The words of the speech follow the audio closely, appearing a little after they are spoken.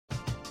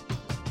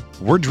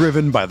We're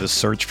driven by the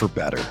search for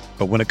better.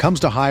 But when it comes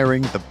to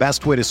hiring, the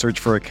best way to search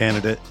for a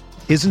candidate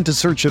isn't to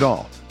search at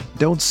all.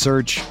 Don't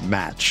search,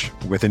 match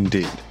with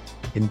Indeed.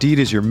 Indeed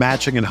is your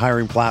matching and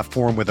hiring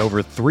platform with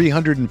over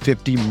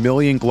 350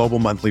 million global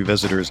monthly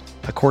visitors,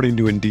 according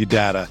to Indeed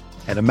data,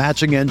 and a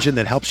matching engine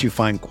that helps you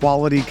find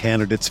quality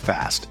candidates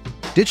fast.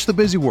 Ditch the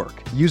busy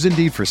work. Use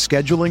Indeed for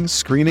scheduling,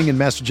 screening, and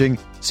messaging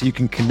so you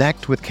can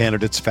connect with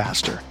candidates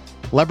faster.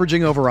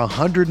 Leveraging over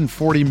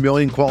 140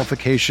 million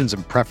qualifications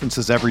and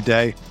preferences every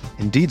day,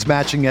 Indeed's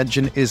matching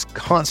engine is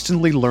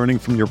constantly learning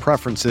from your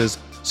preferences,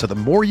 so the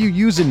more you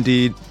use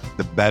Indeed,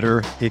 the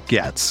better it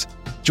gets.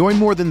 Join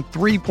more than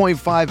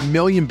 3.5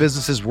 million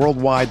businesses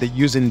worldwide that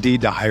use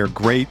Indeed to hire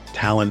great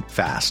talent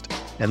fast.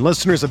 And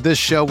listeners of this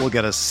show will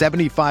get a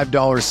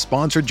 $75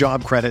 sponsored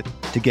job credit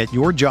to get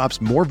your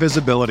jobs more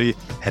visibility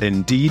at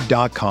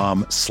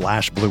Indeed.com/Blue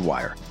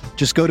Wire.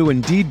 Just go to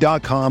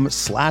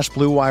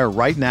Indeed.com/Blue Wire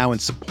right now and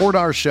support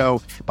our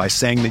show by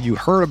saying that you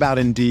heard about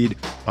Indeed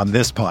on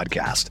this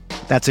podcast.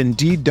 That's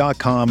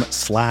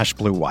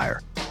Indeed.com/Blue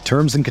Wire.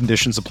 Terms and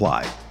conditions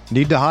apply.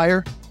 Need to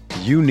hire?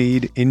 You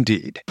need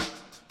Indeed.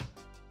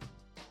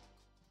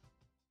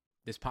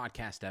 This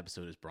podcast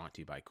episode is brought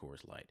to you by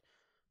Coors Light.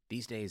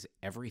 These days,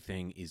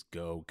 everything is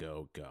go,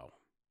 go, go.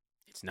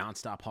 It's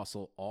nonstop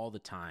hustle all the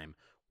time.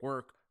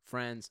 Work,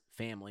 friends,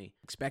 family,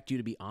 expect you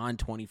to be on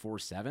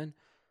 24/7.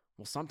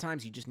 Well,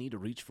 sometimes you just need to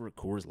reach for a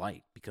Coors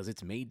Light because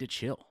it's made to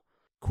chill.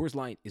 Coors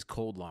Light is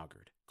cold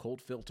lagered,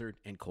 cold filtered,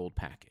 and cold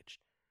packaged.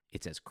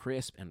 It's as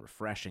crisp and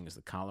refreshing as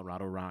the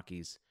Colorado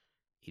Rockies.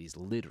 It is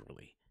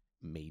literally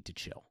made to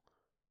chill.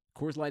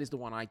 Coors Light is the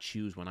one I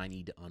choose when I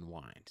need to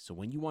unwind. So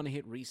when you want to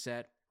hit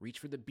reset, reach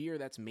for the beer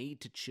that's made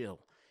to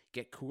chill.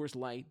 Get Coors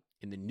Light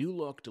in the new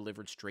look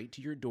delivered straight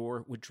to your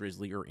door with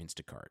Drizzly or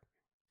Instacart.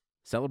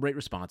 Celebrate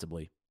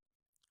responsibly.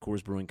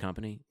 Coors Brewing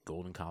Company,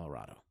 Golden,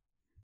 Colorado.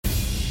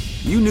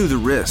 You knew the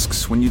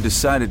risks when you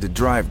decided to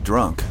drive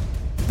drunk.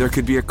 There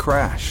could be a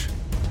crash.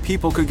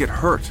 People could get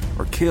hurt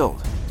or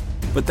killed.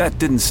 But that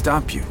didn't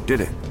stop you, did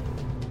it?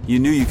 You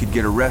knew you could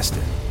get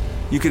arrested.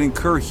 You could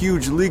incur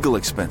huge legal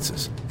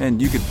expenses,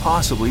 and you could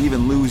possibly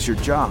even lose your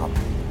job.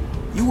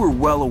 You were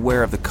well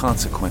aware of the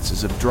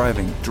consequences of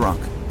driving drunk.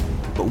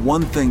 But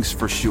one thing's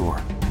for sure.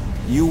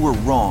 You were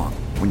wrong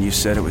when you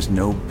said it was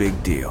no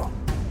big deal.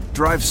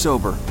 Drive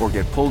sober or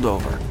get pulled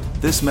over.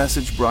 This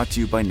message brought to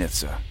you by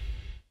NHTSA.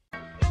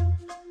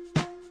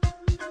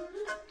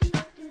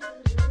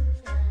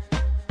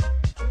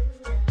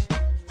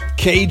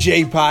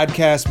 KJ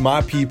Podcast,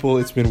 my people,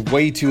 it's been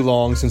way too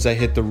long since I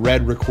hit the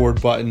red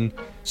record button.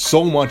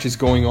 So much is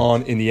going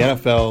on in the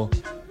NFL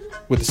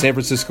with the San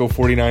Francisco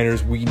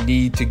 49ers. We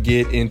need to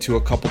get into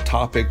a couple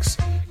topics,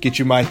 get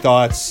you my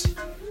thoughts.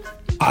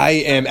 I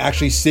am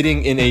actually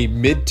sitting in a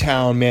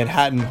Midtown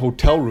Manhattan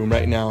hotel room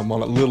right now. I'm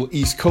on a little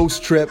East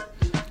Coast trip,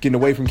 getting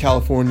away from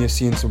California,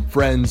 seeing some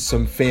friends,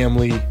 some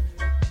family.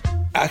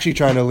 Actually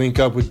trying to link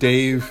up with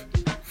Dave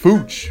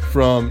Fooch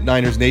from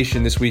Niners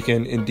Nation this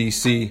weekend in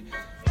DC.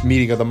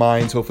 Meeting of the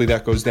minds. Hopefully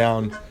that goes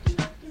down.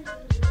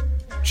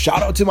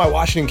 Shout out to my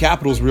Washington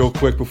Capitals real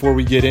quick before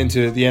we get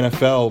into the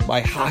NFL.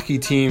 My hockey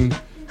team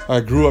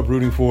I grew up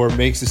rooting for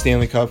makes the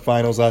Stanley Cup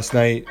Finals last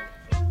night.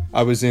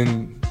 I was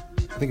in,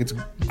 I think it's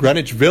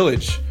Greenwich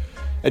Village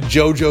at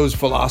JoJo's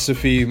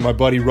Philosophy. My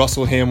buddy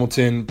Russell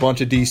Hamilton,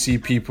 bunch of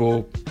DC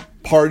people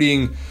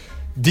partying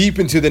deep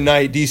into the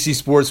night. DC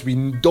sports, we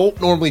don't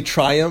normally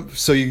triumph,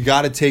 so you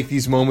got to take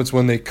these moments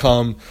when they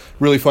come.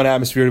 Really fun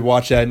atmosphere to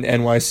watch that in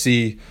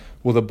NYC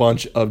with a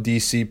bunch of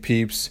DC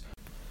peeps.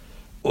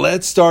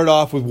 Let's start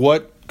off with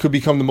what could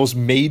become the most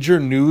major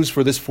news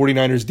for this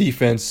 49ers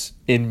defense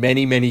in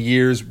many, many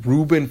years.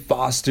 Reuben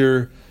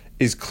Foster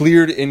is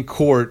cleared in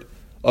court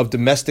of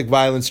domestic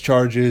violence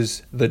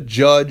charges. The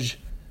judge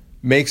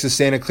makes the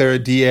Santa Clara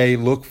DA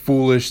look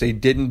foolish. They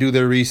didn't do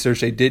their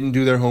research. They didn't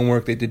do their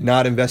homework. They did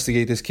not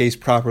investigate this case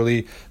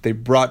properly. They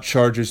brought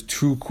charges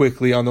too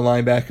quickly on the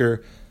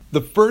linebacker.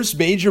 The first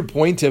major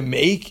point to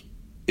make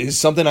is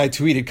something I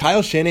tweeted.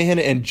 Kyle Shanahan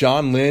and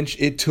John Lynch,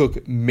 it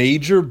took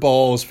major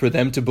balls for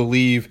them to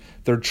believe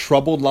their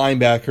troubled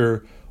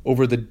linebacker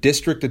over the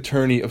district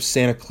attorney of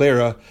Santa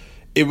Clara.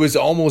 It was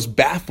almost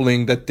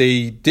baffling that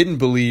they didn't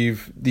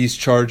believe these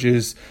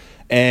charges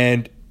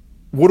and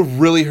would have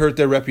really hurt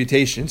their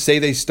reputation. Say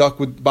they stuck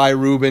by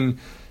Reuben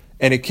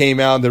and it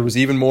came out, there was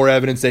even more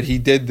evidence that he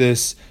did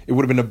this. It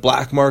would have been a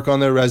black mark on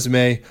their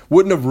resume.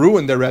 Wouldn't have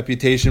ruined their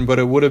reputation, but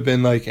it would have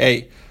been like,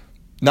 hey,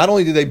 not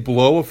only did they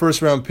blow a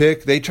first-round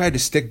pick, they tried to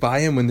stick by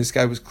him when this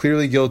guy was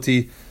clearly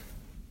guilty.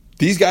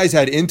 These guys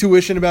had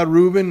intuition about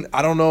Reuben.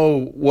 I don't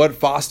know what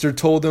Foster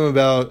told them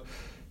about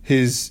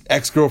his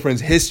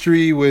ex-girlfriend's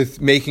history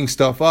with making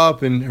stuff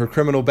up and her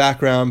criminal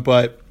background,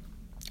 but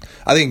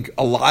I think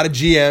a lot of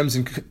GMs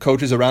and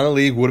coaches around the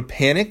league would have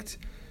panicked,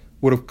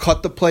 would have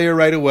cut the player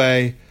right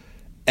away,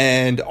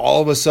 and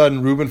all of a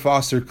sudden Reuben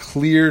Foster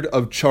cleared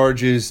of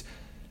charges.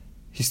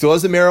 He still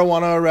has a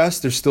marijuana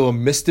arrest. There's still a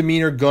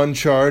misdemeanor gun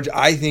charge.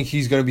 I think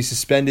he's going to be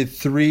suspended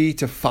 3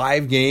 to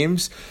 5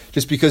 games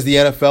just because the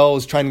NFL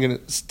is trying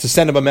to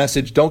send him a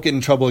message. Don't get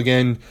in trouble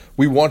again.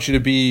 We want you to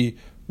be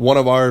one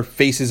of our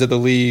faces of the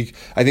league.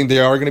 I think they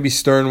are going to be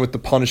stern with the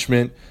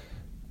punishment.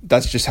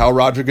 That's just how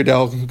Roger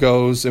Goodell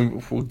goes,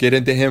 and we'll get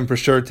into him for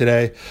sure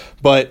today.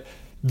 But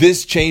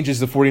this changes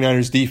the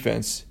 49ers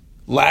defense.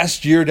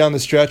 Last year down the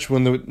stretch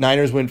when the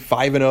Niners went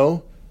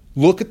 5-0,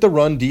 look at the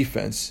run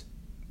defense.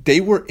 They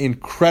were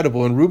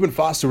incredible, and Reuben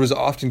Foster was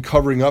often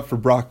covering up for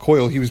Brock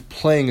Coyle. He was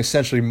playing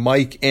essentially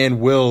Mike and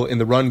Will in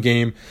the run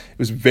game. It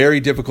was very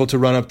difficult to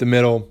run up the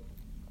middle.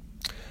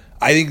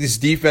 I think this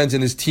defense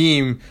and this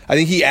team, I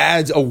think he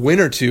adds a win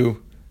or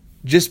two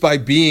just by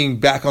being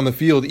back on the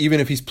field, even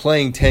if he's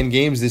playing 10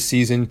 games this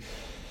season.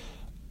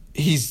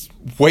 He's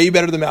way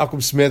better than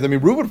Malcolm Smith. I mean,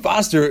 Reuben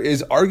Foster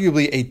is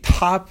arguably a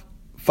top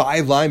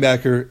 5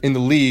 linebacker in the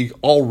league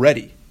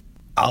already.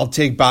 I'll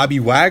take Bobby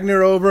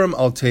Wagner over him.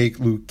 I'll take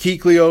Luke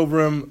Kuechly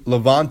over him.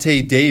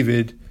 Levante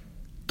David.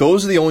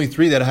 Those are the only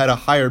 3 that had a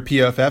higher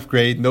PFF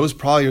grade. And those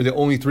probably are the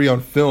only 3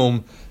 on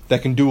film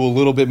that can do a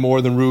little bit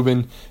more than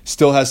Reuben.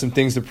 Still has some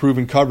things to prove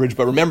in coverage.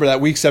 But remember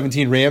that Week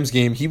 17 Rams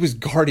game, he was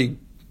guarding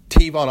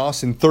Tavon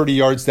Austin 30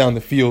 yards down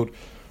the field.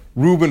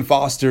 Reuben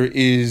Foster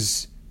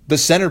is the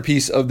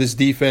centerpiece of this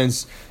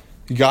defense.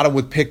 You got him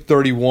with pick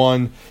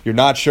 31. You're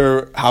not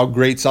sure how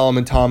great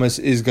Solomon Thomas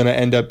is going to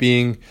end up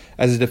being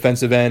as a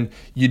defensive end.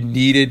 You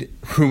needed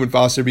Reuben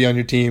Foster to be on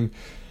your team.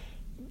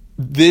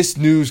 This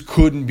news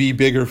couldn't be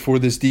bigger for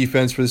this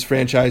defense, for this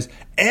franchise.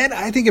 And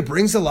I think it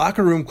brings the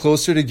locker room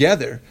closer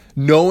together.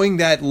 Knowing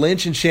that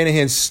Lynch and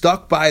Shanahan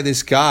stuck by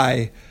this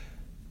guy,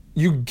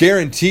 you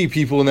guarantee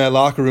people in that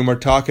locker room are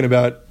talking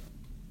about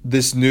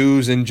this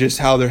news and just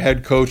how their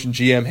head coach and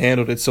GM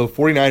handled it. So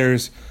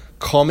 49ers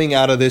coming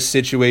out of this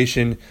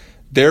situation,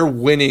 they're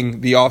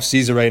winning the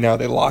offseason right now.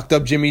 They locked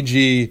up Jimmy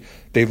G.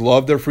 They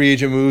love their free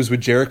agent moves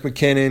with Jerick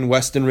McKinnon,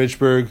 Weston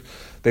Richburg.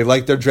 They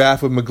like their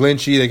draft with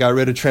McGlinchey. They got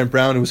rid of Trent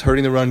Brown, who was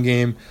hurting the run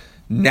game.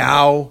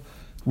 Now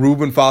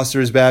Reuben Foster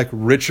is back.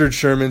 Richard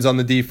Sherman's on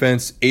the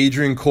defense.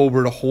 Adrian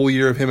Colbert, a whole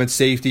year of him at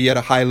safety at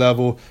a high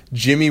level.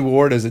 Jimmy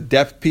Ward as a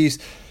depth piece.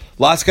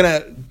 Lots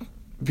going to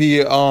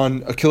be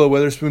on Ahkello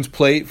Witherspoon's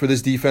plate for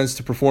this defense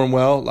to perform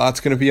well.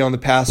 Lots going to be on the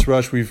pass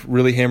rush. We've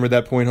really hammered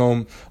that point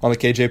home on the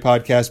KJ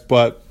podcast.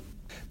 But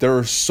there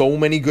are so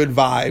many good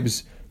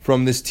vibes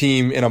from this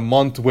team in a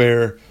month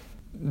where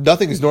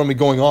nothing is normally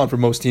going on for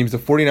most teams. The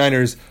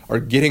 49ers are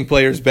getting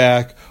players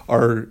back,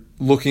 are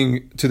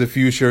looking to the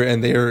future,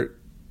 and they're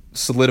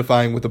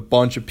solidifying with a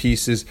bunch of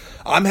pieces.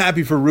 I'm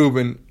happy for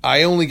Reuben.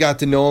 I only got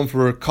to know him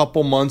for a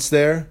couple months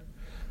there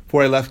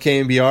before I left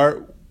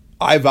KNBR.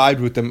 I vibed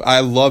with him.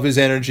 I love his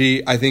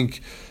energy. I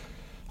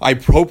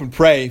hope and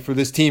pray for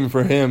this team,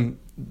 for him.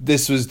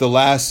 This was the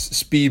last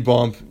speed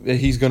bump, that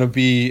he's going to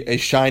be a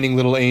shining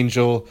little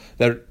angel,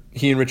 that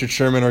he and Richard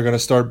Sherman are going to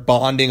start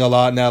bonding a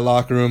lot in that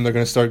locker room. They're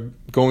going to start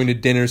going to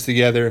dinners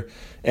together.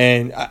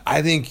 And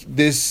I think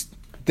this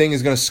thing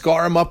is going to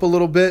scar him up a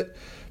little bit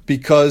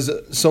because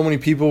so many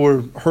people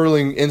were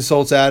hurling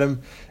insults at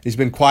him. He's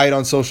been quiet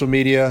on social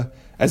media.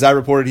 As I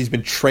reported, he's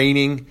been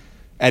training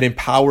at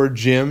Empowered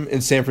Gym in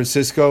San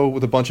Francisco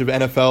with a bunch of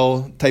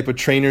NFL type of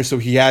trainers. So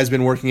he has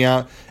been working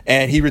out,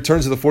 and he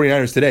returns to the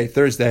 49ers today,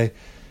 Thursday.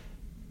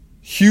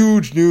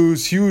 Huge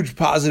news, huge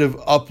positive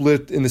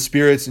uplift in the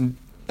spirits. And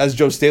as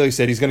Joe Staley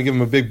said, he's going to give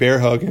him a big bear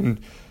hug, and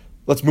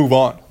let's move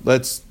on.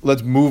 Let's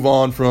move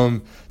on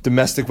from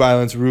domestic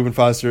violence, Reuben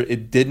Foster.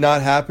 It did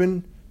not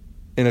happen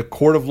in a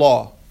court of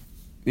law.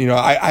 You know,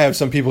 I have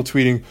some people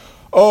tweeting,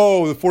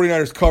 oh, the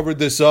 49ers covered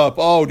this up.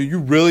 Oh, do you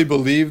really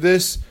believe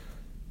this?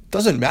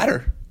 Doesn't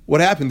matter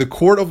what happened. The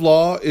court of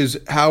law is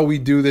how we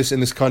do this in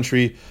this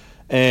country,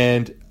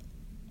 and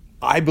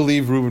I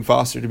believe Reuben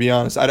Foster, to be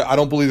honest. I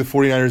don't believe the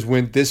 49ers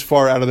went this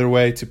far out of their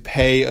way to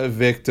pay a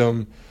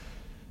victim.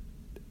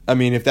 I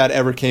mean, if that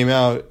ever came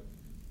out,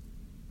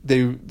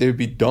 they would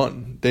be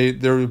done.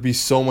 There would be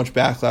so much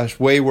backlash,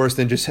 way worse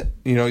than just,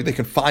 they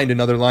can find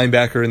another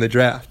linebacker in the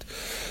draft.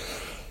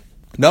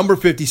 Number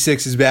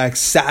 56 is back.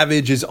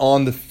 Savage is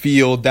on the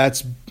field.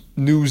 That's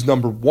news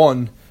number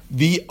 1.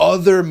 The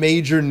other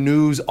major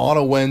news on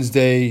a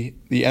Wednesday,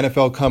 the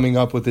NFL coming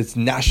up with its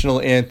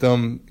national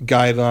anthem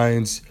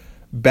guidelines,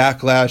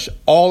 backlash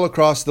all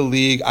across the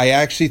league. I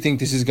actually think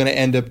this is going to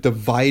end up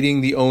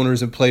dividing the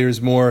owners and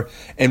players more.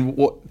 And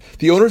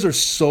the owners are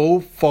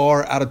so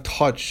far out of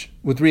touch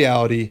with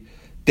reality.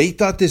 They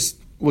thought this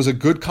was a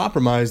good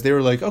compromise. They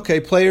were like, okay,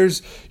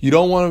 players, you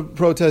don't want to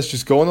protest,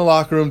 just go in the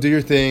locker room, do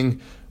your thing.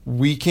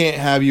 We can't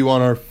have you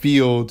on our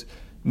field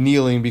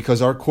kneeling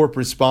because our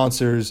corporate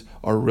sponsors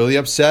are really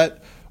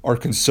upset. Our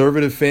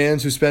conservative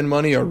fans who spend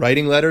money are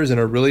writing letters and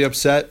are really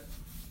upset.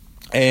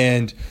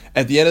 And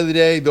at the end of the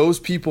day, those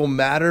people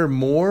matter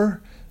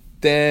more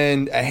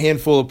than a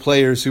handful of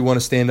players who want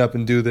to stand up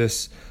and do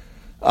this.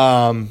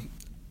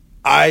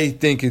 I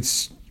think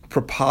it's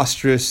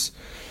preposterous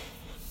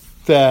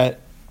that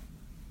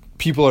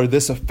people are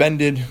this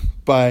offended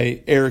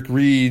by Eric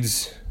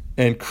Reid's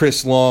and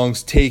Chris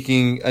Long's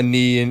taking a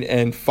knee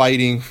and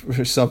fighting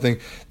for something.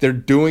 They're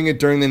doing it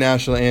during the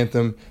national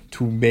anthem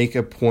to make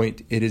a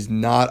point. It is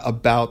not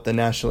about the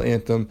national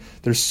anthem.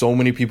 There's so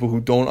many people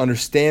who don't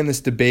understand this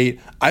debate.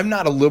 I'm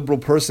not a liberal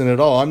person at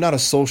all. I'm not a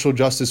social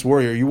justice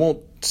warrior. You won't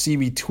see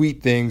me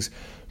tweet things.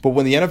 But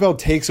when the NFL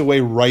takes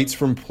away rights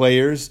from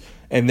players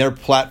and their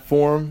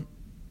platform,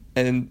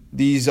 and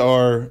these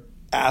are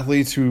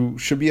athletes who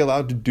should be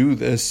allowed to do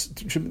this,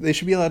 they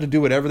should be allowed to do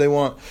whatever they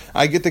want.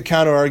 I get the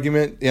counter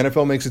argument. The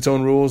NFL makes its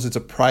own rules. It's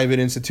a private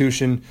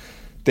institution.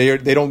 They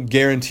don't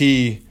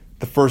guarantee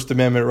the First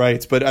Amendment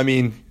rights. But I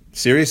mean,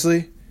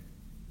 seriously,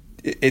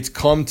 it's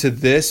come to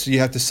this. You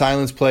have to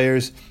silence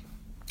players.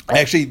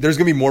 Actually, there's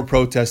going to be more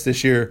protests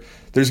this year.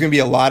 There's going to be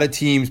a lot of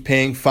teams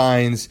paying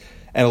fines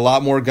and a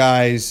lot more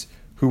guys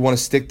who want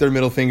to stick their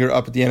middle finger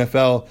up at the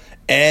NFL.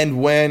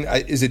 And when,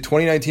 is it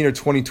 2019 or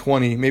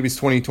 2020? Maybe it's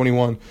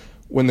 2021.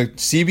 When the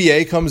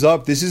CBA comes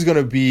up, this is going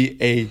to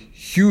be a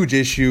huge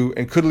issue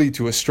and could lead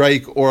to a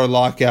strike or a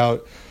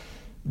lockout.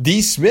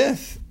 D.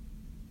 Smith,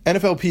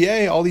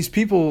 NFLPA, all these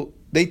people,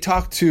 they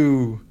talked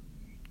to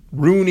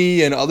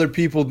Rooney and other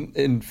people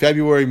in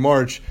February,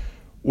 March,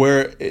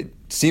 where it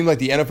seemed like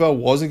the NFL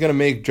wasn't going to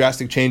make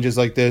drastic changes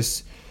like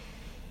this.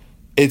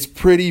 It's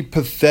pretty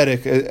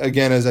pathetic.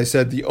 Again, as I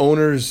said, the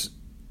owners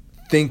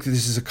think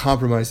this is a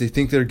compromise. They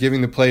think they're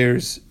giving the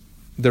players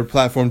their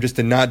platform just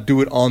to not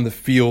do it on the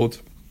field.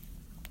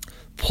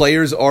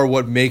 Players are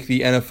what make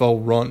the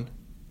NFL run.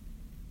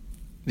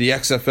 The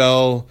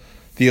XFL,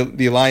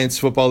 the Alliance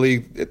Football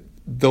League,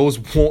 those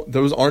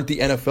aren't the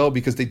NFL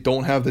because they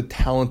don't have the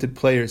talented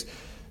players.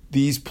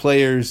 These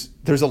players,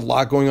 there's a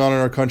lot going on in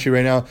our country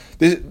right now.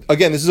 This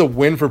is a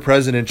win for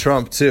President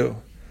Trump too.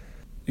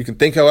 You can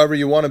think however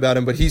you want about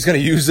him, but he's going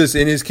to use this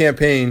in his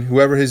campaign,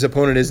 whoever his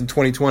opponent is in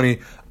 2020.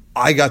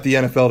 I got the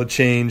NFL to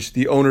change.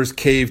 The owners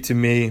caved to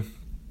me.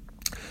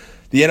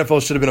 The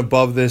NFL should have been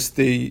above this.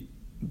 They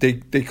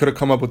could have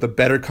come up with a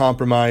better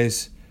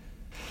compromise.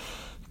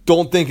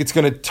 Don't think it's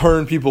going to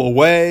turn people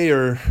away,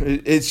 or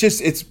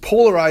it's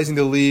polarizing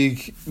the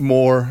league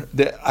more.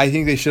 I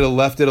think they should have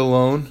left it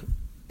alone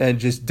and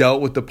just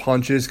dealt with the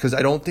punches, because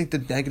I don't think the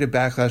negative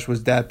backlash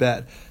was that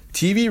bad.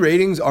 TV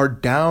ratings are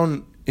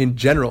down in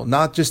general,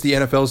 not just the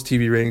NFL's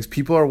TV ratings.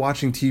 People are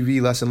watching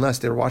TV less and less.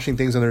 They're watching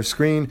things on their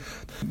screen.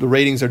 The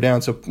ratings are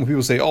down. So when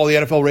people say, oh, the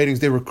NFL ratings,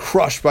 they were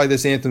crushed by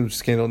this anthem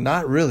scandal.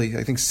 Not really.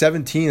 I think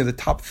 17 of the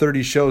top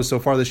 30 shows so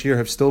far this year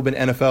have still been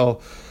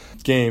NFL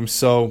games.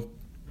 So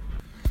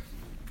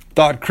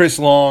thought Chris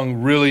Long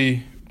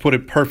really put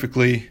it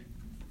perfectly.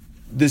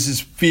 This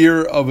is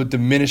fear of a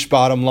diminished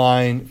bottom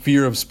line,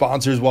 fear of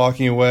sponsors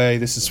walking away.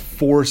 This is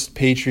forced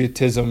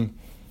patriotism.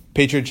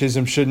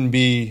 Patriotism shouldn't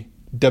be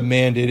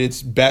demanded.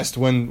 It's best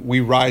when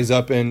we rise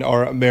up and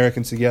are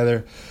Americans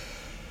together.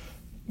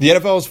 The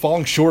NFL is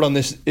falling short on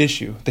this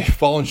issue. They've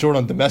fallen short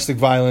on domestic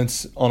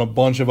violence, on a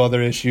bunch of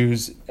other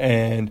issues.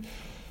 And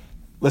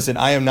listen,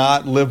 I am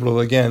not liberal.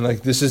 Again,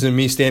 like, this isn't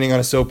me standing on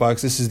a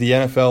soapbox. This is the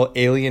NFL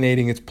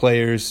alienating its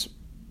players.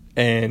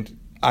 And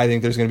I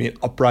think there's going to be an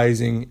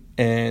uprising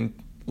and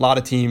a lot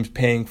of teams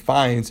paying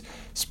fines.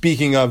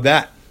 Speaking of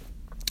that,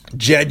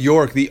 Jed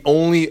York, the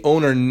only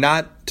owner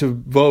not to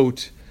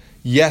vote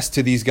yes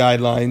to these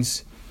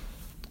guidelines,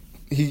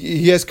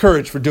 he has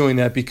courage for doing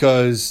that,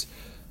 because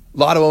a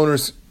lot of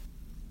owners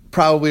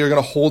probably are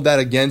going to hold that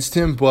against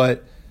him,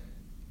 but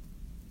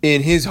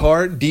in his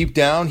heart, deep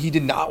down, he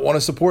did not want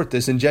to support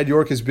this. And Jed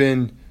York has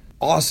been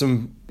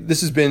awesome.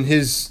 This has been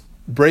his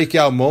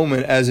breakout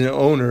moment as an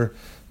owner,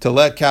 to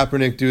let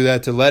Kaepernick do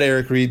that, to let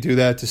Eric Reed do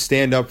that, to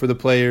stand up for the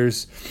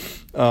players.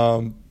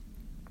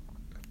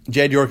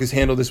 Jed York has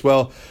handled this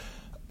well.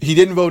 He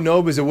didn't vote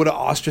no because it would have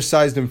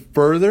ostracized him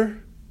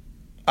further.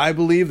 I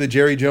believe that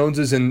Jerry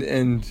Joneses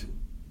and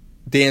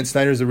Dan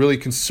Snyder's, the really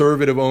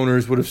conservative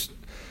owners, would have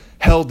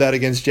held that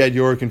against Jed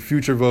York in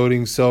future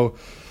voting. So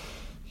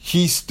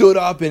he stood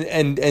up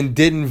and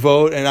didn't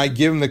vote, and I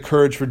give him the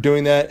courage for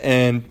doing that.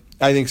 And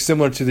I think,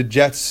 similar to the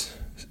Jets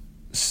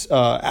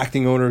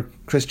acting owner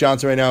Chris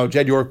Johnson right now,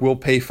 Jed York will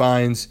pay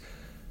fines.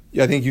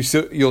 I think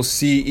you'll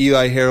see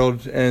Eli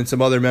Harold and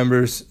some other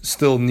members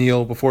still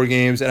kneel before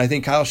games. And I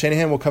think Kyle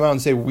Shanahan will come out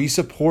and say, we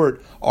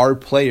support our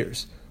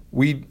players.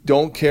 We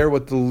don't care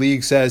what the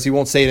league says. He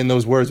won't say it in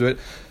those words, but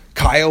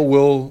Kyle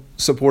will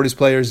support his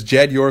players.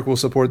 Jed York will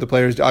support the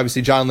players.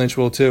 Obviously, John Lynch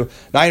will too.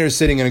 Niners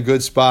sitting in a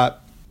good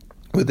spot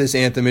with this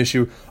anthem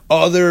issue.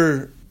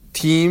 Other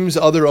teams,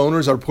 other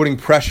owners are putting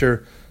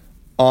pressure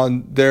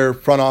on their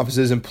front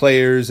offices and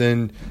players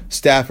and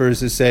staffers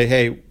to say,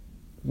 hey,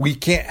 we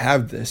can't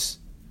have this.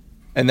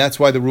 And that's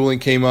why the ruling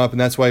came up, and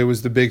that's why it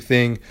was the big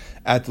thing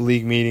at the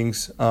league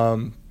meetings.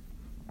 So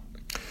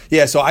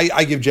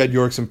I give Jed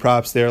York some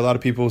props there. A lot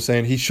of people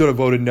saying he should have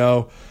voted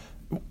no.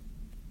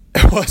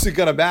 It wasn't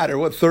going to matter.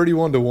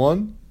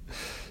 31-1?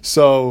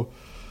 So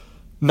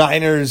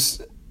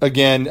Niners,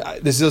 again,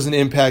 this doesn't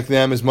impact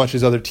them as much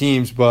as other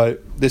teams,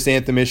 but this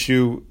anthem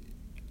issue,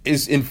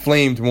 is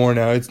inflamed more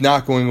now. It's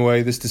not going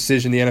away. This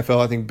decision, the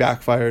NFL, I think,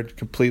 backfired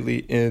completely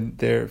in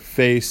their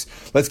face.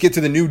 Let's get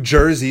to the new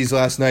jerseys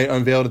last night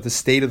unveiled at the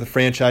State of the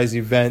Franchise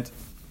event.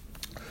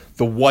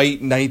 The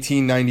white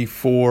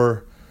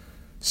 1994,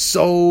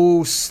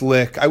 so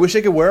slick. I wish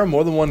I could wear them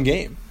more than one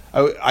game.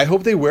 I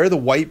hope they wear the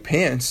white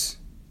pants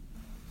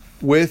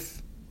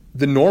with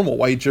the normal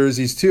white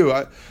jerseys too.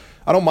 I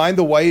don't mind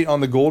the white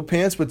on the gold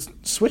pants, but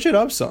switch it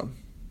up some.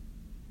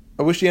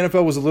 I wish the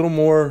NFL was a little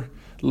more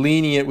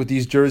lenient with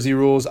these jersey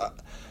rules.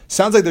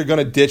 Sounds like they're going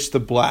to ditch the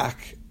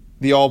black,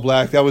 the all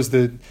black. That was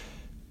the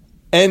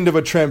end of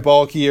a Trent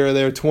Baalke era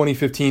there,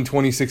 2015,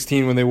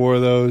 2016 when they wore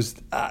those,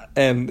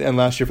 and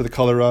last year for the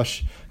color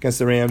rush against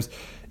the Rams.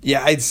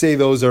 Yeah, I'd say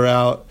those are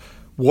out.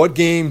 What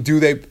game do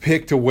they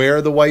pick to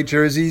wear the white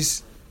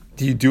jerseys?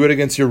 Do you do it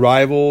against your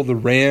rival, the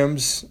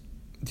Rams?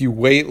 Do you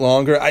wait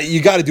longer?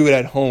 You got to do it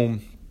at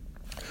home.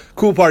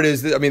 Cool part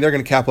is that, they're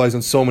going to capitalize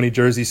on so many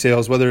jersey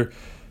sales, whether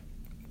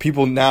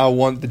people now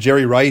want the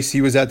Jerry Rice.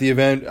 He was at the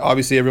event.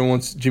 Obviously, everyone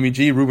wants Jimmy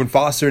G. Reuben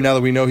Foster, now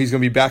that we know he's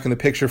going to be back in the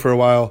picture for a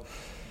while.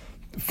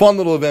 Fun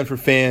little event for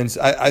fans.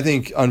 I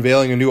think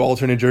unveiling a new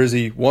alternate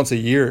jersey once a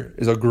year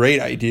is a great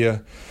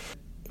idea.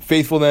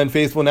 Faithful then,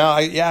 faithful now.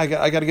 I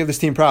got to give this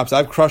team props.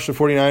 I've crushed the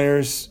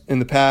 49ers in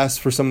the past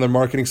for some of their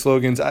marketing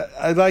slogans.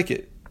 I like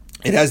it.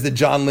 It has the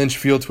John Lynch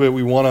feel to it.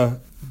 We want to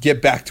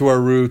get back to our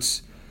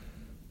roots.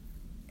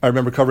 I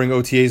remember covering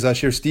OTAs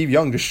last year. Steve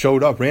Young just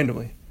showed up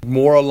randomly.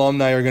 More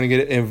alumni are going to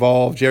get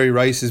involved. Jerry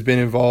Rice has been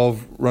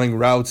involved running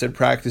routes at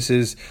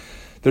practices.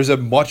 There's a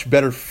much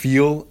better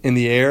feel in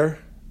the air.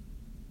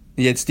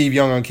 You had Steve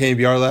Young on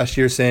KNBR last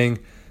year saying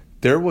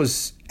there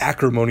was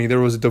acrimony. There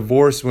was a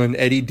divorce when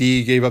Eddie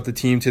D gave up the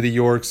team to the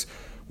Yorks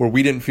where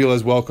we didn't feel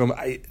as welcome.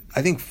 I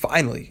think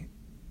finally,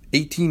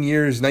 18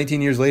 years,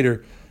 19 years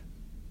later,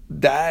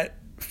 that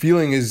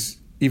feeling is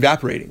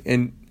evaporating.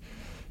 And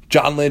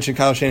John Lynch and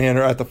Kyle Shanahan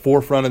are at the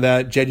forefront of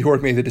that. Jed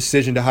York made the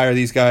decision to hire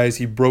these guys.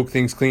 He broke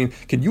things clean.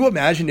 Can you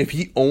imagine if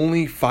he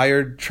only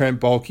fired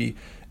Trent Baalke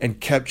and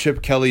kept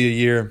Chip Kelly a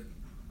year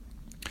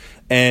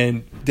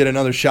and did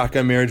another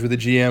shotgun marriage with the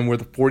GM, where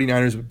the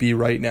 49ers would be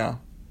right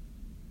now?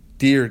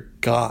 Dear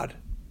God,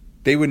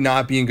 they would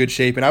not be in good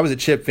shape. And I was a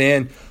Chip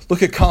fan.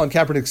 Look at Colin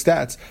Kaepernick's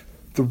stats.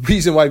 The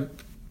reason why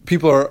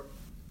people are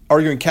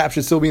arguing Cap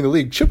should still be in the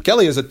league, Chip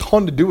Kelly has a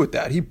ton to do with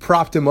that. He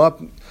propped him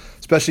up,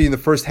 especially in the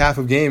first half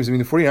of games. The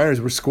 49ers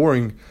were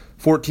scoring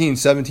 14,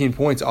 17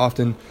 points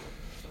often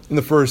in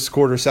the first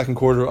quarter, second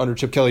quarter under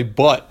Chip Kelly.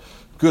 But,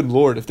 good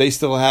Lord, if they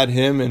still had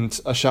him and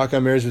a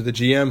shotgun marriage with the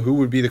GM, who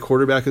would be the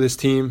quarterback of this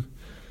team?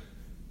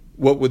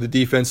 What would the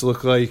defense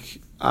look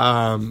like?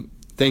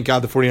 Thank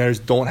God the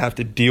 49ers don't have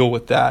to deal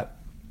with that.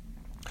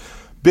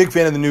 Big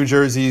fan of the New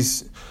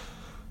Jerseys.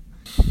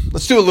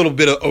 Let's do a little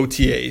bit of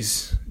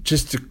OTAs.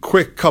 Just a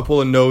quick couple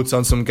of notes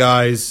on some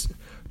guys.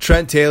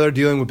 Trent Taylor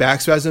dealing with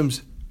back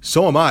spasms.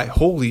 So am I.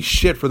 Holy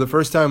shit, for the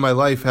first time in my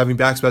life having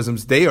back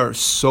spasms. They are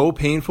so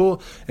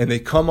painful, and they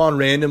come on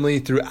randomly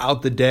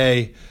throughout the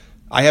day.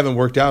 I haven't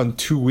worked out in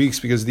 2 weeks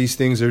because these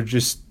things are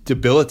just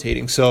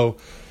debilitating. So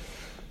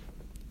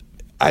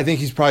I think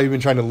he's probably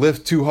been trying to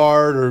lift too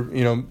hard,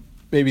 or,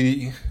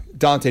 maybe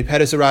Dante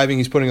Pettis arriving.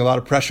 He's putting a lot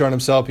of pressure on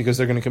himself because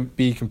they're going to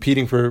be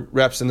competing for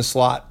reps in the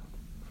slot.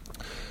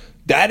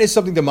 That is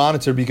something to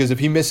monitor, because if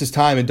he misses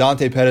time and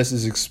Dante Pettis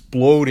is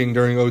exploding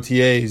during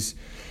OTAs,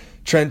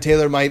 Trent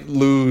Taylor might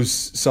lose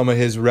some of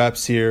his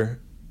reps here.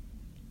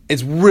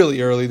 It's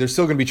really early. There's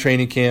still going to be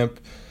training camp.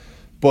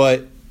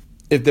 But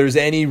if there's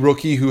any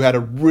rookie who had a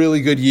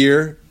really good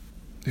year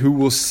who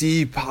will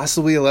see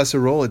possibly a lesser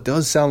role, it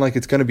does sound like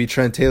it's going to be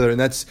Trent Taylor.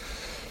 And I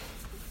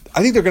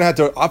think they're going to have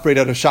to operate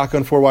out of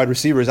shotgun 4 wide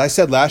receivers. I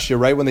said last year,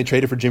 right when they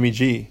traded for Jimmy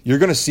G, you're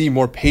going to see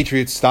more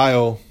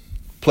Patriot-style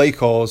play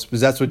calls,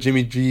 because that's what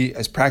Jimmy G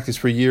has practiced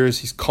for years.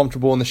 He's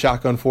comfortable in the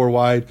shotgun 4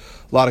 wide,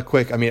 a lot of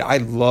quick. I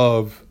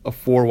love a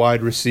 4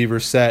 wide receiver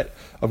set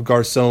of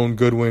Garcon,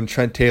 Goodwin,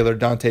 Trent Taylor,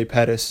 Dante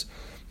Pettis.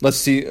 Let's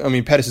see.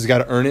 Pettis has got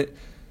to earn it,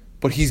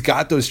 but he's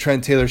got those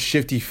Trent Taylor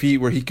shifty feet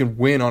where he can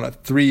win on a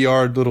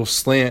 3-yard little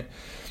slant.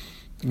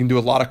 He can do a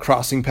lot of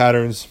crossing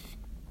patterns,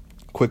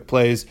 quick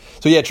plays.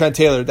 So yeah, Trent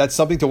Taylor, that's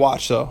something to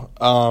watch though.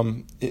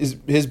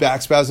 His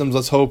back spasms,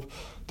 let's hope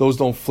those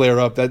don't flare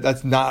up.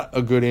 That's not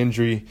a good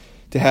injury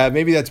to have.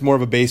 Maybe that's more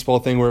of a baseball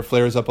thing where it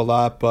flares up a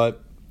lot,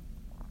 but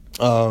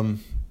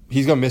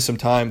he's going to miss some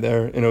time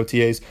there in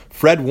OTAs.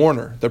 Fred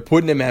Warner, they're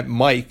putting him at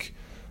Mike,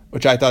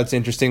 which I thought is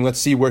interesting. Let's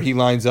see where he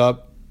lines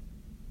up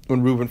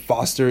when Reuben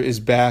Foster is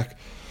back.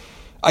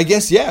 I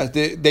guess, yeah,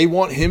 they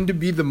want him to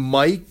be the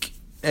Mike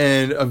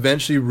and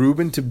eventually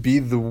Reuben to be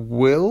the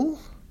Will.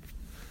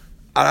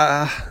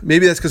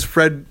 Maybe that's because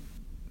Fred,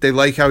 they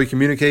like how he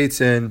communicates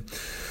and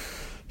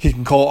he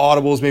can call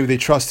audibles. Maybe they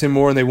trust him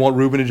more and they want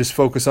Reuben to just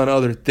focus on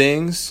other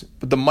things.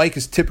 But the Mike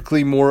is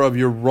typically more of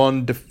your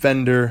run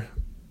defender,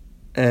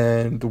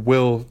 and the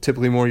Will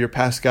typically more your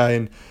pass guy.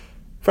 And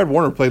Fred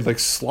Warner played like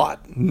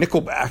slot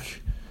nickelback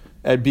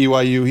at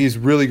BYU. He's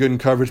really good in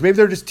coverage. Maybe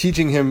they're just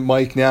teaching him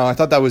Mike now. I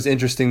thought that was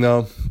interesting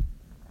though.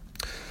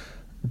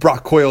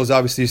 Brock Coyle is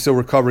obviously still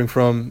recovering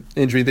from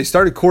injury. They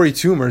started Corey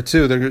Toomer,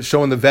 too. They're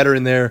showing the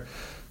veteran there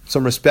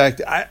some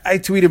respect. I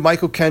tweeted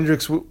Michael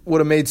Kendricks would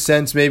have made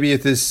sense maybe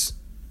at this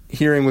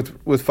hearing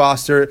with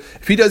Foster.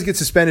 If he does get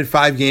suspended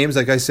 5 games,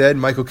 like I said,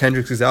 Michael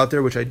Kendricks is out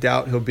there, which I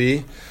doubt he'll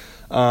be.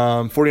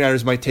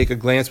 49ers might take a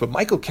glance, but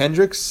Michael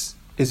Kendricks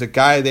is a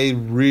guy they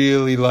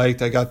really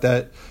liked. I got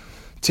that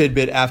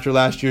tidbit after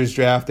last year's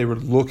draft. They were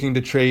looking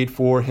to trade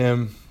for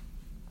him.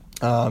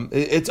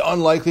 It's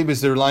unlikely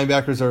because their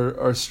linebackers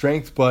are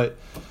strength, but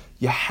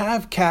you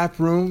have cap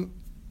room.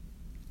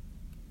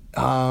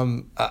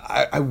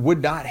 I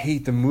would not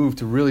hate the move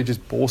to really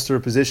just bolster a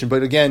position.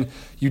 But again,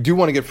 you do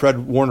want to get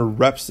Fred Warner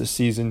reps this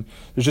season.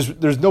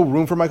 There's no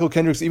room for Michael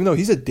Kendricks, even though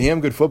he's a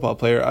damn good football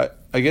player.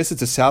 I guess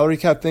it's a salary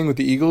cap thing with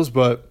the Eagles,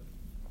 but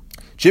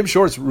Jim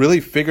Shorts really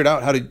figured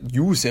out how to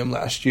use him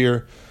last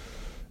year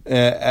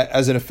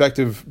as an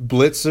effective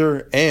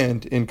blitzer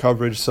and in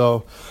coverage.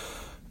 So,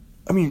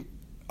 I mean,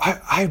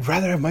 I'd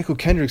rather have Michael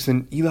Kendricks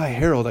than Eli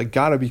Harold. I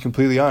got to be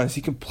completely honest.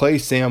 He can play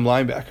Sam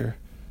linebacker.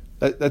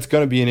 That's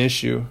going to be an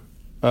issue.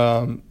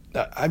 I'm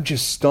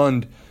just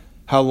stunned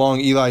how long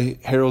Eli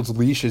Harold's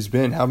leash has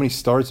been, how many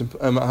starts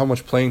and how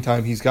much playing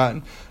time he's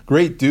gotten.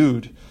 Great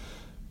dude.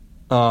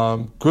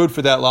 Good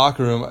for that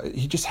locker room.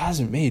 He just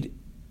hasn't made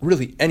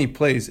really any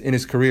plays in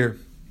his career.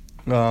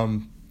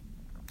 We'll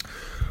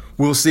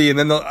see. And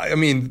then, I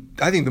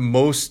think the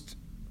most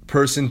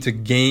person to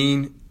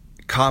gain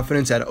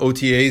confidence at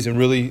OTAs and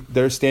really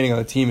they're standing on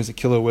the team is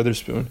Ahkello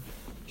Witherspoon.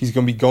 He's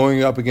going to be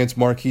going up against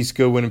Marquise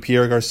Goodwin and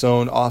Pierre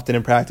Garçon often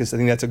in practice. I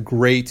think that's a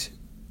great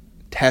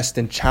test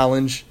and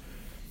challenge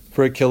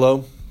for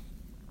Ahkello.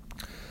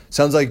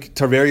 Sounds like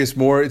Tarvarius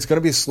Moore, it's going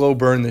to be a slow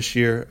burn this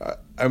year.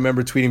 I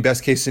remember tweeting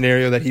best case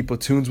scenario that he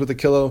platoons with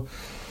Ahkello.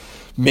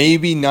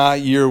 Maybe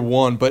not year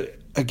one, but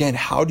again,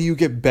 how do you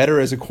get better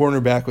as a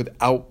cornerback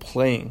without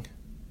playing?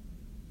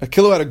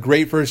 Ahkello had a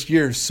great first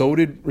year. So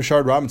did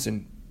Rashard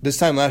Robinson. This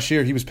time last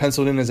year, he was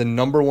penciled in as a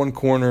number 1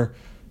 corner.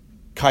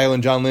 Kyle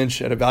and John Lynch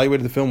had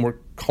evaluated the film, were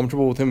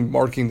comfortable with him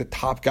marking the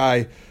top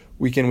guy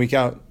week in, week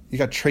out. He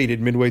got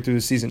traded midway through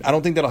the season. I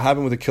don't think that'll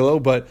happen with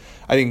Ahkello, but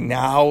I think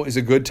now is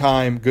a good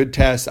time, good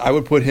test. I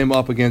would put him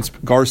up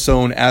against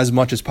Garçon as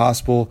much as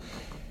possible,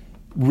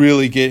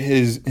 really get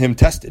him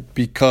tested,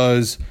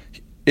 because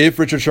if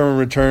Richard Sherman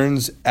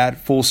returns at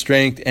full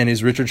strength and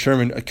is Richard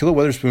Sherman, Ahkello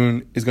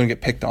Witherspoon is going to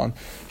get picked on.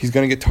 He's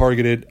going to get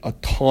targeted a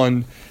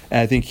ton, and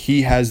I think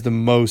he has the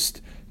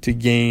most to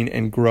gain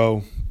and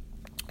grow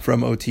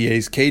from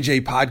OTAs.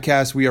 KJ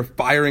Podcast, we are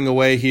firing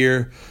away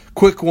here.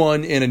 Quick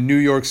one in a New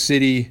York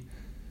City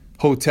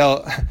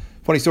hotel.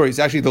 Funny story, it's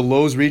actually the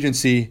Lowe's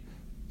Regency.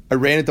 I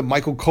ran into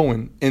Michael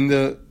Cohen in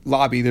the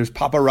lobby. There's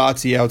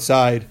paparazzi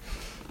outside.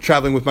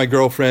 Traveling with my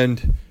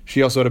girlfriend.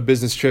 She also had a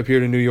business trip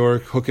here to New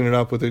York, hooking it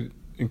up with an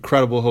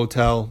incredible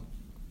hotel.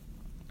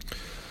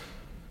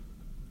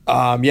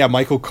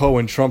 Michael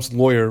Cohen, Trump's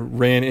lawyer,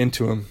 ran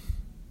into him.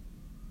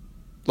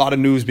 A lot of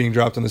news being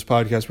dropped on this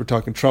podcast. We're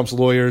talking Trump's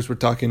lawyers. We're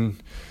talking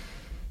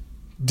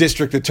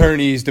district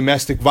attorneys,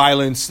 domestic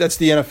violence. That's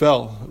the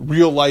NFL.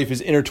 Real life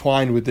is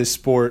intertwined with this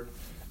sport.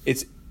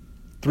 It's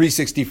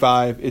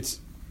 365.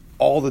 It's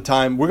all the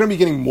time. We're going to be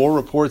getting more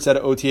reports out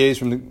of OTAs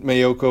from the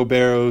Mayoko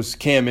Barrows,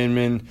 Cam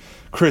Inman,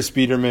 Chris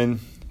Biederman,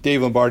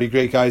 Dave Lombardi,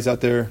 great guys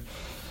out there.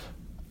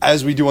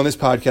 As we do on this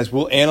podcast,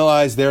 we'll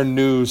analyze their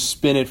news,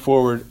 spin it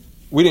forward.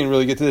 We didn't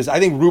really get to this. I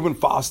think Reuben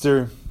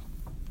Foster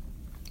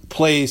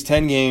plays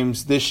 10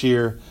 games this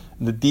year.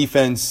 The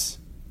defense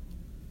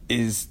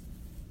is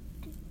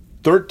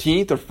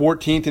 13th or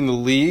 14th in the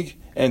league,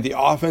 and the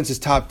offense is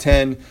top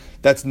 10.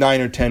 That's 9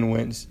 or 10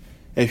 wins.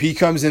 If he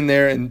comes in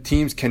there and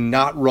teams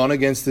cannot run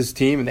against this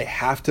team and they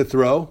have to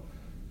throw,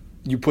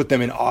 you put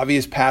them in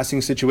obvious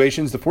passing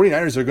situations, the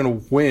 49ers are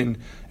going to win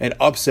and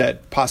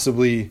upset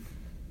possibly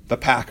the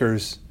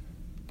Packers.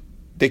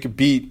 They could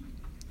beat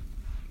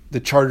the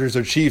Chargers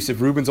or Chiefs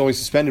if Reuben's only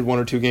suspended 1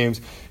 or 2 games.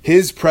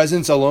 His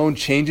presence alone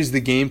changes the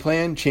game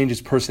plan,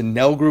 changes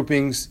personnel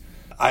groupings.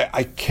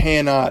 I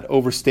cannot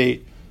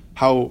overstate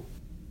how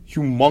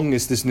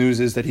humongous this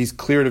news is that he's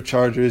cleared of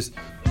charges.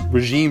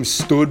 Regime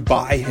stood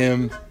by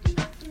him,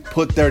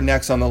 put their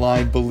necks on the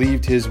line,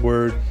 believed his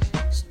word.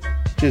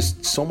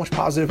 Just so much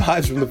positive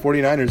vibes from the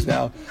 49ers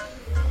now.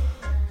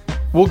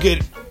 We'll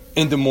get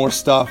into more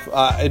stuff.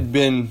 It'd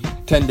been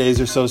 10 days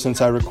or so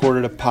since I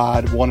recorded a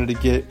pod. Wanted to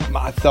get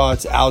my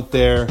thoughts out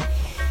there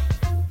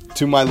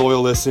to my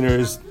loyal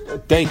listeners.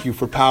 Thank you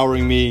for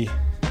powering me,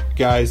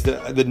 guys.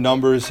 The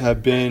numbers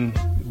have been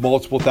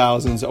multiple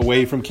thousands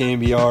away from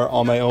KNBR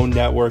on my own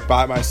network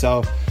by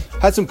myself.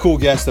 Had some cool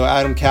guests though.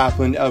 Adam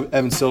Kaplan,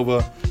 Evan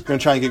Silva. We're going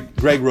to try and get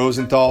Greg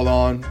Rosenthal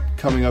on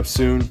coming up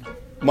soon.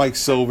 Mike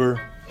Silver.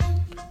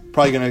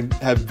 Probably going to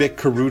have Vic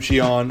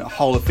Carucci on, a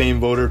Hall of Fame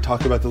voter,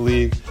 talk about the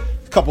league.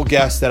 A couple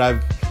guests that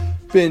I've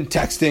been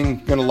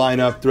texting, going to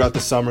line up throughout the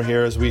summer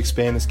here as we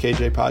expand this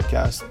KJ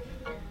podcast.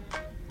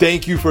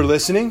 Thank you for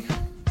listening.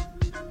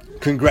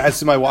 Congrats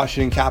to my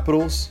Washington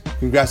Capitals.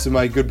 Congrats to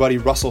my good buddy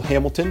Russell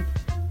Hamilton.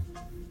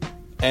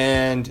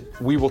 And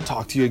we will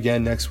talk to you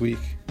again next week.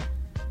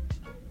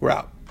 We're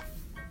out.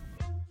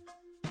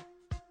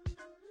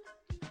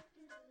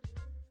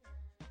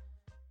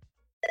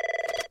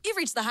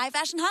 reached the High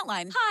Fashion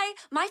Hotline. Hi,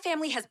 my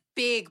family has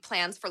big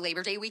plans for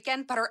Labor Day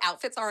weekend, but our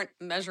outfits aren't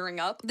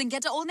measuring up. Then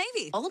get to Old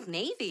Navy. Old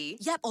Navy?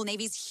 Yep, Old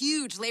Navy's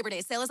huge Labor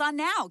Day sale is on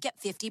now. Get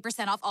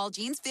 50% off all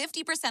jeans,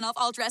 50% off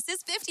all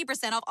dresses,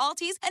 50% off all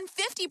tees, and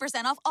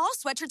 50% off all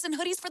sweatshirts and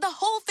hoodies for the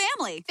whole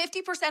family.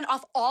 50%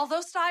 off all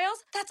those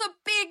styles? That's a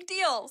big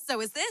deal.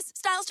 So is this.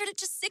 Styles start at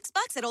just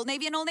 $6 at Old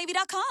Navy and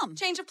OldNavy.com.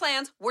 Change of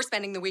plans. We're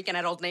spending the weekend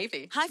at Old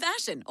Navy. High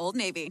fashion, Old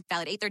Navy.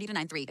 Valid 8/30 to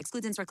 9/3.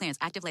 Excludes in-store clearance.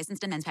 Active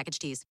licensed and men's package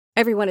tees.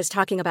 Everyone is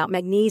talking about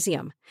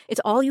magnesium.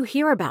 It's all you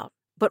hear about.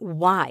 But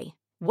why?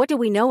 What do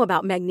we know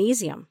about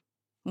magnesium?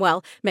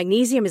 Well,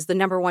 magnesium is the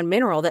number one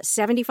mineral that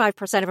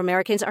 75% of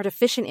Americans are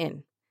deficient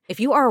in. If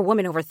you are a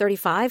woman over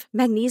 35,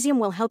 magnesium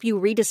will help you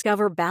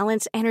rediscover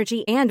balance,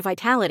 energy, and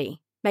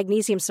vitality.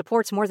 Magnesium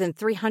supports more than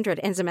 300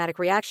 enzymatic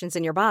reactions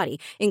in your body,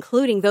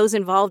 including those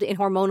involved in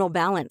hormonal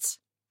balance.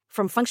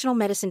 From functional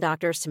medicine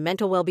doctors to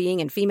mental well-being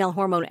and female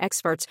hormone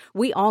experts,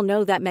 we all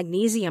know that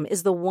magnesium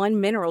is the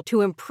one mineral to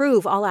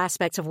improve all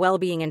aspects of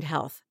well-being and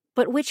health.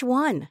 But which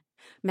one?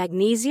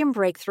 Magnesium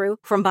Breakthrough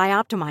from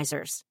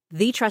Bioptimizers,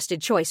 the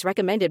trusted choice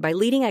recommended by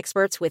leading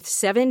experts with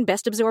 7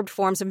 best-absorbed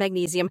forms of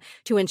magnesium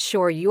to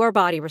ensure your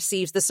body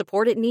receives the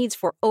support it needs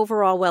for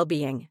overall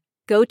well-being.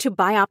 Go to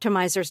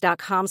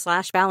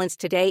bioptimizers.com/balance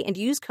today and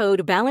use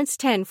code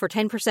BALANCE10 for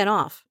 10%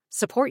 off.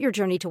 Support your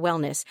journey to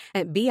wellness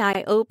at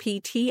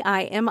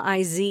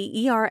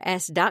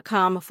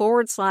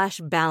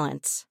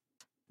bioptimizers.com/balance.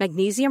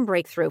 Magnesium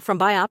Breakthrough from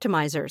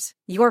Bioptimizers,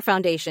 your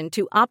foundation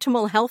to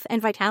optimal health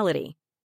and vitality.